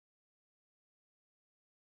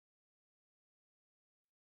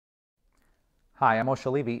Hi, I'm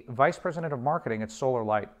Moshe Levy, Vice President of Marketing at Solar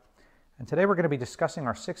Light, and today we're going to be discussing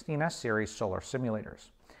our 16S series solar simulators.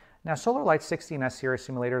 Now, Solar Light's 16S series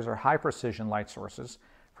simulators are high-precision light sources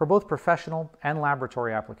for both professional and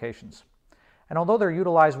laboratory applications. And although they're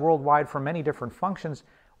utilized worldwide for many different functions,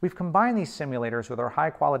 we've combined these simulators with our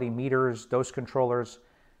high-quality meters, dose controllers,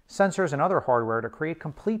 sensors, and other hardware to create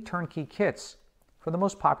complete turnkey kits for the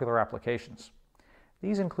most popular applications.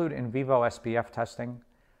 These include In-Vivo SPF testing,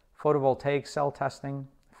 photovoltaic cell testing,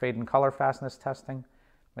 fade and color fastness testing,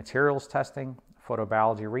 materials testing,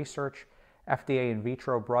 photobiology research, FDA in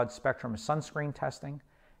vitro broad spectrum sunscreen testing,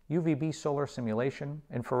 UVB solar simulation,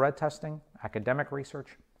 infrared testing, academic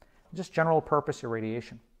research, and just general purpose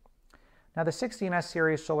irradiation. Now, the 16S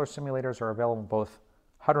series solar simulators are available in both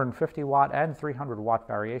 150 watt and 300 watt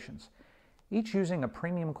variations, each using a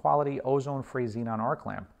premium quality ozone-free xenon arc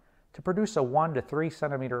lamp to produce a 1 to 3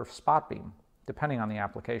 centimeter spot beam, depending on the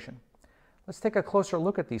application. Let's take a closer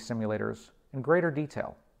look at these simulators in greater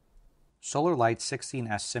detail. Solar Light's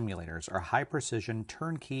 16S simulators are high-precision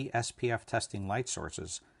turnkey SPF testing light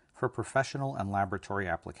sources for professional and laboratory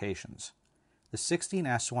applications. The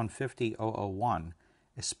 16S-150-001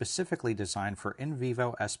 is specifically designed for in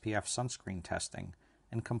vivo SPF sunscreen testing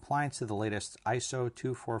in compliance to the latest ISO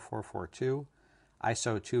 24442,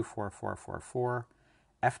 ISO 24444,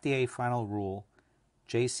 FDA Final Rule,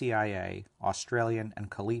 JCIA, Australian, and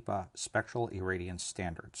COLIPA spectral irradiance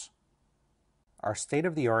standards. Our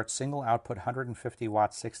state-of-the-art single-output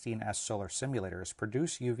 150-watt 16S solar simulators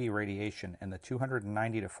produce UV radiation in the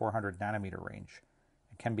 290 to 400 nanometer range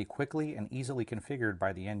and can be quickly and easily configured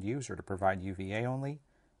by the end user to provide UVA-Only,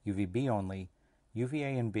 UVB-Only,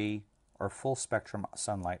 UVA+B, or full-spectrum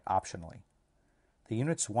sunlight optionally. The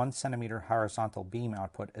unit's 1 centimeter horizontal beam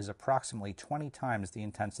output is approximately 20 times the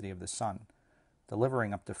intensity of the sun,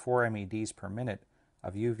 delivering up to 4 MEDs per minute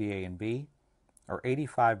of UVA+B, or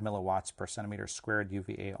 85 milliwatts per centimeter squared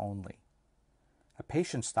UVA-Only. A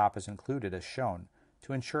patient stop is included as shown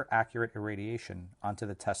to ensure accurate irradiation onto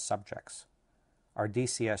the test subjects. Our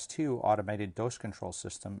DCS2 automated dose control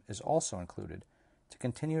system is also included to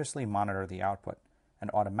continuously monitor the output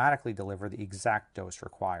and automatically deliver the exact dose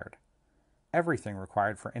required. Everything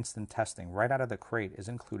required for instant testing right out of the crate is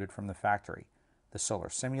included from the factory: the solar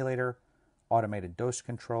simulator, automated dose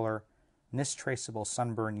controller, NIST traceable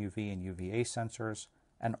sunburn UV and UVA sensors,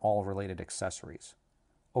 and all related accessories.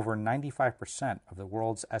 Over 95% of the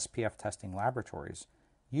world's SPF testing laboratories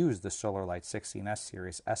use the Solar Light 16S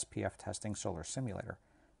series SPF testing solar simulator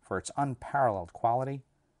for its unparalleled quality,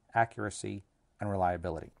 accuracy, and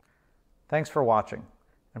reliability. Thanks for watching.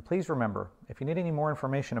 And please remember, if you need any more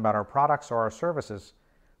information about our products or our services,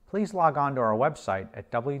 please log on to our website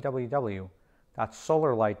at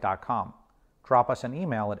www.solarlight.com. Drop us an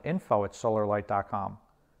email at info@solarlight.com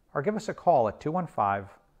or give us a call at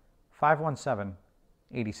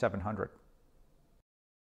 215-517-8700.